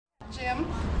Jim,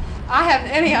 I haven't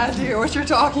any idea what you're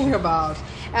talking about.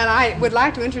 And I would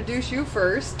like to introduce you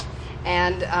first,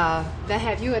 and then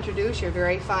have you introduce your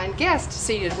very fine guest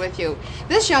seated with you.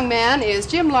 This young man is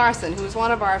Jim Larson, who's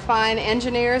one of our fine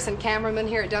engineers and cameramen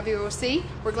here at WOC.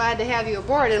 We're glad to have you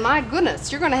aboard, and my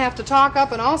goodness, you're going to have to talk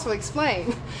up and also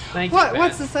explain. Thank you, Pat.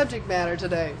 What's the subject matter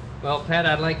today? Well, Pat,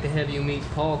 I'd like to have you meet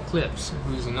Paul Klipsch,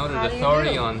 who's a noted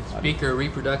authority on speaker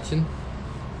reproduction.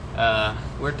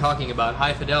 We're talking about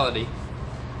high fidelity.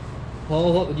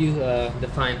 Paul, what would you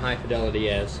define high fidelity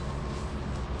as?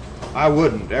 I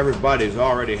wouldn't. Everybody's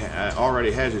already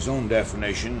has his own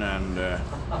definition, and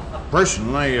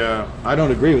personally, I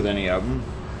don't agree with any of them.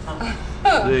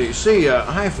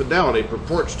 High fidelity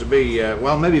purports to be,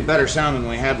 well, maybe better sound than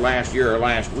we had last year or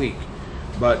last week.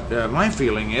 But my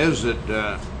feeling is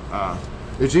that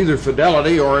it's either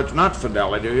fidelity or it's not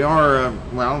fidelity, or,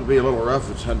 well, it'll be a little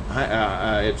rough. It's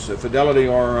fidelity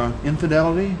or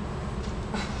infidelity.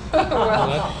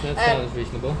 Well, that sounds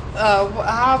reasonable.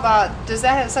 How about, does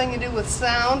that have something to do with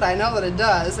sound? I know that it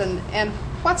does. And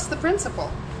what's the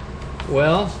principle?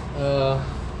 Well,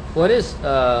 what is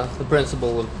the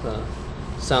principle of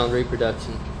sound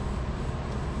reproduction?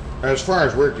 As far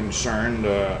as we're concerned,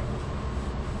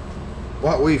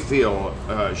 what we feel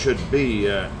should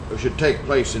take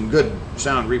place in good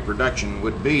sound reproduction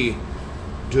would be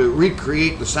to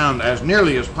recreate the sound as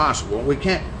nearly as possible. We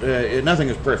can't, nothing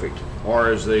is perfect. Or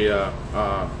as the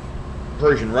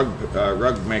Persian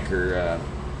rug maker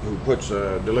who puts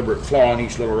a deliberate flaw in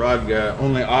each little rug,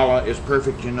 only Allah is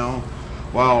perfect, you know.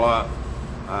 Well,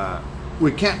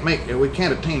 we can't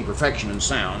attain perfection in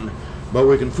sound, but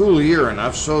we can fool the ear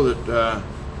enough so that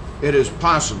it is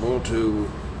possible to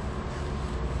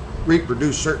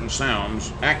reproduce certain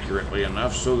sounds accurately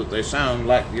enough so that they sound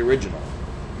like the original.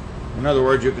 In other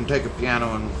words, you can take a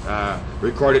piano and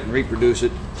record it and reproduce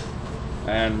it,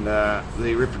 and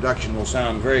the reproduction will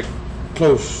sound very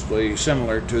closely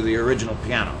similar to the original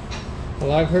piano.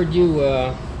 Well, I've heard you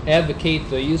advocate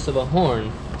the use of a horn.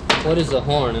 What is a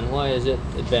horn, and why is it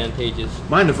advantageous?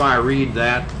 Mind if I read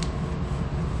that?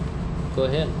 Go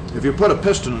ahead. If you put a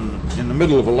piston in the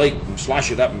middle of a lake and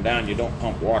slosh it up and down, you don't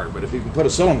pump water. But if you can put a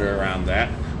cylinder around that,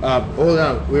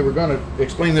 we were going to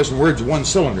explain this in words of one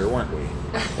cylinder, weren't we?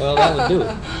 Well, that would do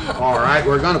it. All right,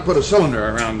 we're going to put a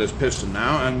cylinder around this piston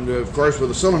now, and of course with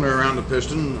a cylinder around the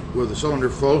piston, with the cylinder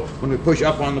full, when we push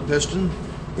up on the piston,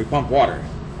 we pump water.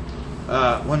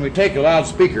 When we take a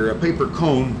loudspeaker, a paper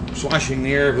cone, sloshing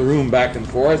the air of the room back and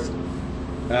forth,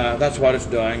 that's what it's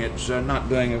doing. It's not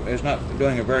doing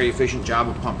a very efficient job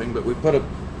of pumping, but we put a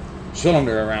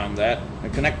cylinder around that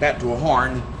and connect that to a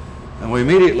horn, and we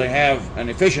immediately have an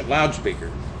efficient loudspeaker.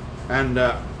 And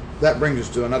that brings us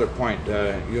to another point.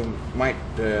 You might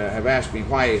have asked me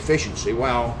why efficiency.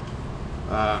 Well,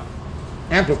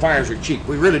 amplifiers are cheap.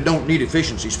 We really don't need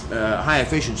high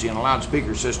efficiency in a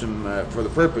loudspeaker system for the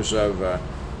purpose of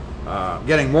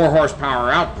getting more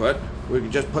horsepower output. We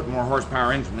can just put more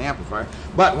horsepower in from the amplifier.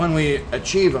 But when we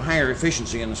achieve a higher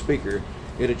efficiency in the speaker,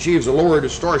 it achieves a lower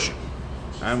distortion.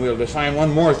 And we'll define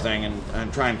one more thing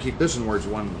and try and keep this in words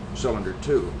of one cylinder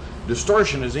too.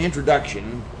 Distortion is the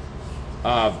introduction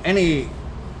of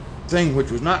anything which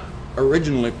was not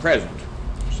originally present,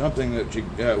 something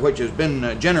that which has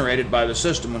been generated by the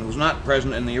system and was not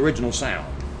present in the original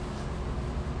sound.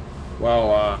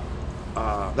 Well,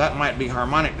 that might be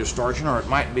harmonic distortion, or it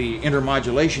might be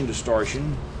intermodulation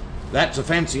distortion. That's a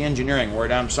fancy engineering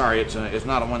word. I'm sorry, it's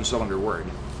not a one-cylinder word.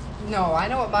 No, I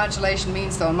know what modulation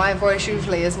means, though. My voice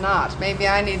usually is not. Maybe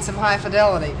I need some high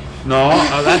fidelity. No,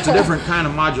 that's a different kind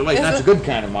of modulation. That's a good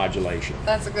kind of modulation.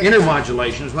 That's a good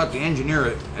Intermodulation is what the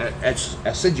engineer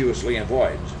assiduously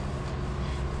avoids.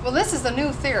 Well, this is a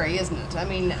new theory, isn't it? I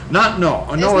mean... No,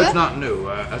 it's not new.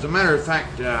 As a matter of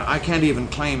fact, I can't even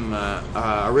claim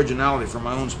originality for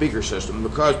my own speaker system,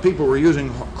 because people were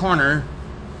using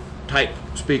corner-type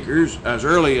speakers as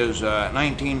early as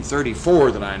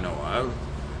 1934 that I know of.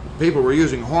 People were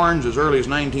using horns as early as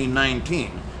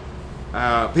 1919.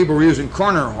 People were using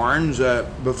corner horns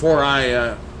before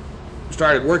I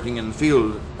started working in the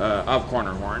field of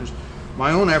corner horns.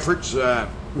 My own efforts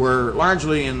were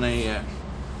largely in the,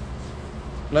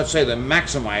 let's say, the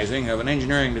maximizing of an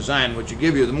engineering design which would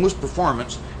give you the most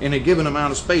performance in a given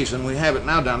amount of space, and we have it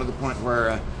now down to the point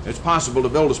where it's possible to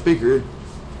build a speaker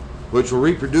which will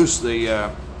reproduce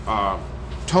the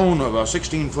tone of a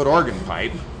 16-foot organ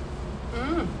pipe.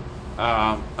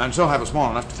 And still have it small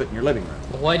enough to fit in your living room.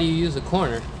 Well, why do you use a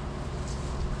corner?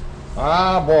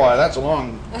 Ah, boy, that's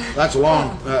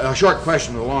a short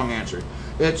question with a long answer.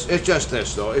 It's just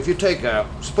this, though. If you take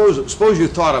suppose you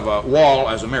thought of a wall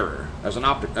as a mirror, as an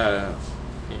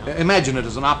imagine it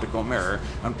as an optical mirror,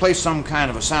 and place some kind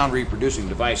of a sound reproducing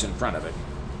device in front of it.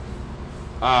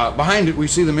 Behind it, we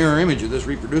see the mirror image of this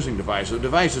reproducing device. So the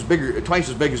device is bigger, twice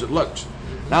as big as it looks.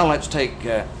 Now let's take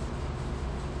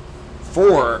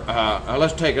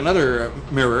let's take another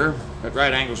mirror at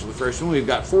right angles to the first one. We've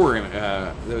got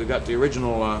we've got the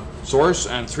original source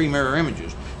and 3 mirror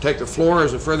images. Take the floor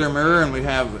as a further mirror, and we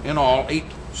have in all 8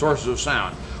 sources of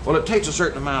sound. Well, it takes a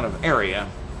certain amount of area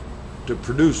to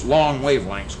produce long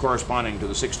wavelengths corresponding to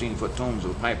the 16-foot tones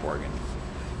of a pipe organ.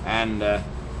 And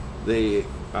the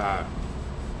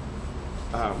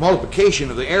multiplication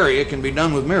of the area can be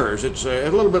done with mirrors. It's a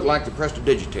little bit like the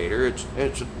prestidigitator.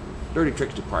 It's a dirty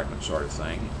tricks department sort of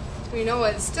thing. You know,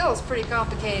 it still is pretty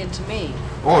complicated to me.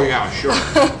 Oh yeah, sure.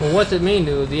 Well, what's it mean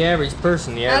to the average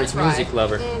person, the average music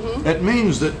lover? Mm-hmm. It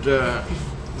means that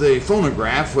the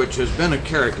phonograph, which has been a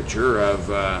caricature of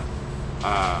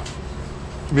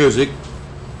music,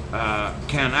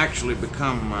 can actually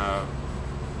become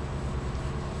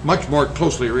much more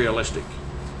closely realistic.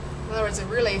 In other words, a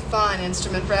really fine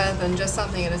instrument rather than just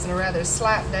something that is in a rather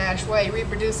slapdash way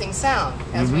reproducing sound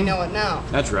as we know it now.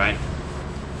 That's right.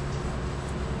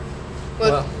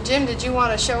 Well, Jim, did you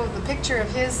want to show the picture of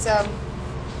his,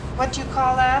 what do you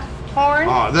call that, horn?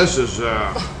 This is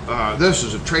a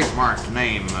trademarked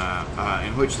name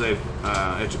in which they've,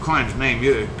 it's a coined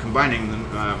name combining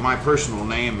my personal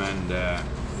name and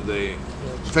the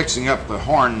fixing up the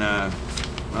horn.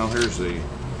 Well, here's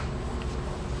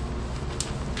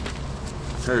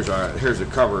the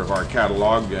cover of our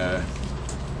catalog.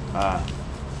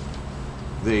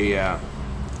 The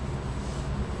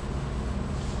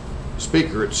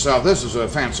speaker itself. This is a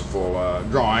fanciful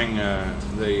drawing.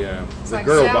 The like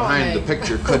girl Salome. behind the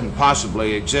picture couldn't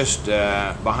possibly exist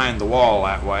behind the wall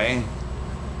that way.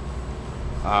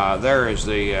 There is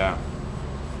the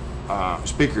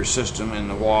speaker system in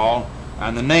the wall,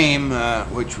 and the name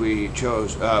which we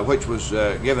chose, which was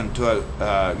given to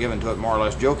it more or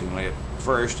less jokingly at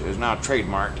first, is now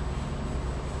trademarked.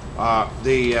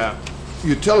 The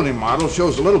utility model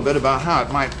shows a little bit about how it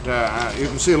might. You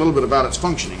can see a little bit about its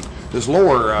functioning. This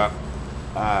lower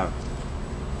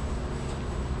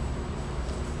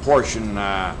portion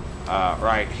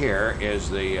right here is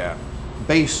the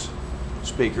bass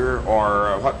speaker,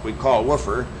 or what we call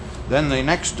woofer. Then the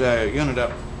next unit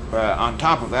up on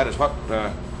top of that is what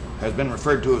has been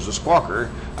referred to as a squawker,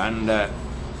 and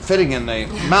fitting in the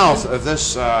mouth of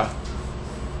this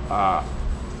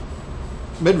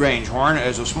mid-range horn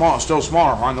is a still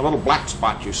smaller horn. The little black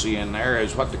spot you see in there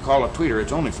is what they call a tweeter.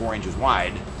 It's only 4 inches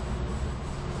wide.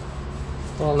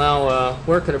 Well, now,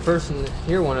 where could a person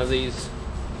hear one of these?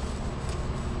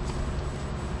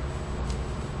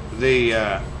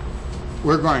 We're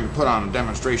going to put on a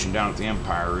demonstration down at the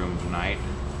Empire Room tonight,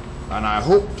 and I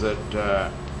hope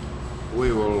that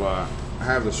we will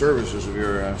have the services of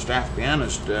your staff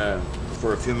pianist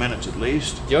for a few minutes at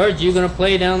least. George, you going to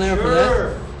play down there for that?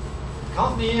 Sure.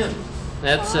 Count me in.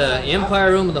 That's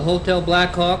Empire Room of the Hotel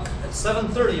Blackhawk. At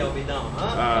 7:30 I'll be down,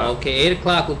 huh? Okay, 8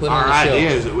 o'clock we'll put on Our the show. idea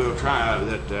is that we'll try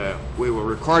we will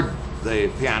record the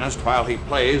pianist while he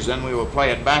plays, then we will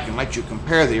play it back and let you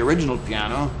compare the original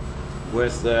piano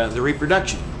with the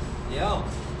reproduction. Yeah.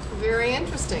 Very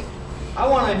interesting. I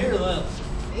want to hear this.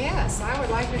 Yes, I would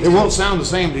like to. It won't sound the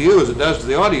same to you as it does to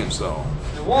the audience, though.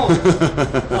 It won't.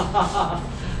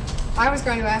 I was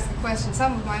going to ask a question.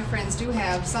 Some of my friends do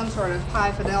have some sort of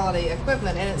high fidelity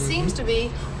equipment, and it seems to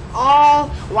be all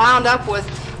wound up with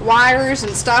wires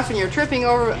and stuff, and you're tripping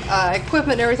over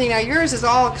equipment and everything. Now yours is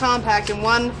all compact in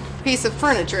one piece of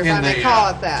furniture, if I may call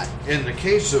it that. In the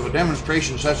case of a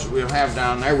demonstration such as we'll have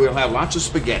down there, we'll have lots of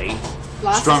spaghetti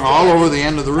Lots of strung all spaghetti. over the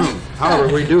end of the room.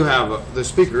 However, we do have the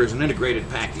speaker is an integrated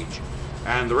package,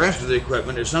 and the rest of the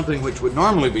equipment is something which would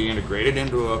normally be integrated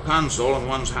into a console in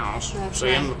one's house, That's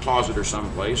say right. in the closet or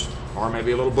someplace, or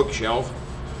maybe a little bookshelf.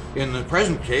 In the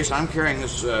present case, I'm carrying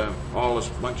this all this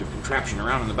bunch of contraption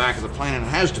around in the back of the plane, and it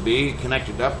has to be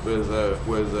connected up with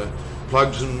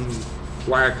plugs and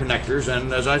wire connectors,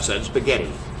 and as I said, spaghetti.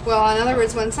 Well, in other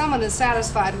words, when someone is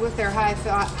satisfied with their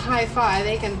hi-fi,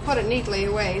 they can put it neatly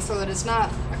away so that it's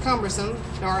not a cumbersome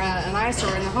or an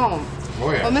eyesore in the home.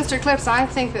 Oh, yeah. Well, Mr. Klipsch, I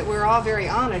think that we're all very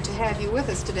honored to have you with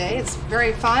us today. It's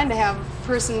very fine to have a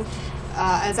person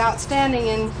as outstanding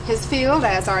in his field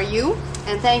as are you,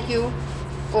 and thank you,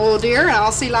 old dear, and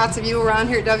I'll see lots of you around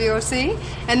here at WOC.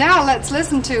 And now let's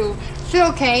listen to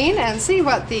Phil Kane and see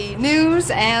what the news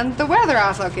and the weather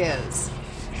outlook is.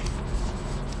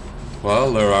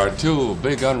 Well, there are 2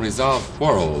 big unresolved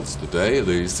quarrels today.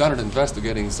 The Senate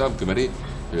Investigating Subcommittee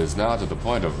is now to the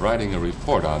point of writing a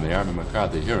report on the Army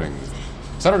McCarthy hearings.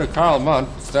 Senator Karl Mundt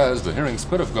says the hearings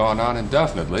could have gone on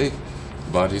indefinitely,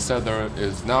 but he said there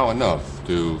is now enough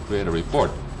to create a report.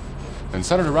 And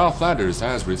Senator Ralph Landers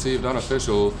has received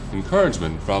unofficial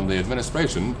encouragement from the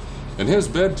administration in his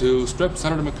bid to strip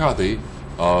Senator McCarthy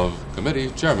of committee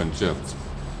chairmanships.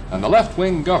 And the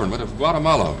left-wing government of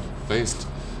Guatemala faced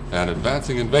an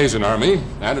advancing invasion army,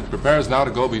 and it prepares now to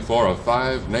go before a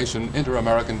 5-nation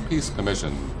Inter-American Peace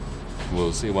Commission.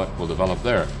 We'll see what will develop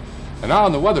there. And now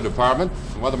in the weather department,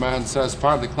 the weatherman says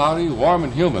partly cloudy, warm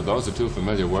and humid. Those are two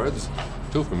familiar words.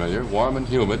 Too familiar, warm and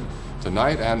humid,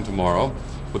 tonight and tomorrow,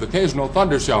 with occasional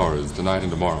thunder showers tonight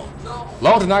and tomorrow.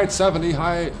 Low tonight, 70,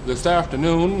 high this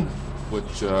afternoon,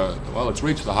 which, well, it's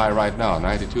reached the high right now,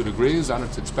 92 degrees, and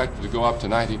it's expected to go up to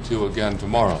 92 again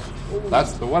tomorrow.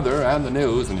 That's the weather and the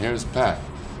news, and here's Pat.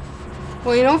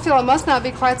 Well, you don't feel it must not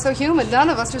be quite so humid. None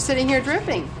of us are sitting here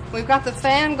dripping. We've got the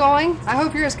fan going. I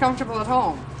hope you're as comfortable at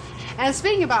home. And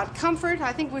speaking about comfort,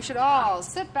 I think we should all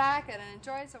sit back and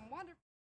enjoy some wonderful...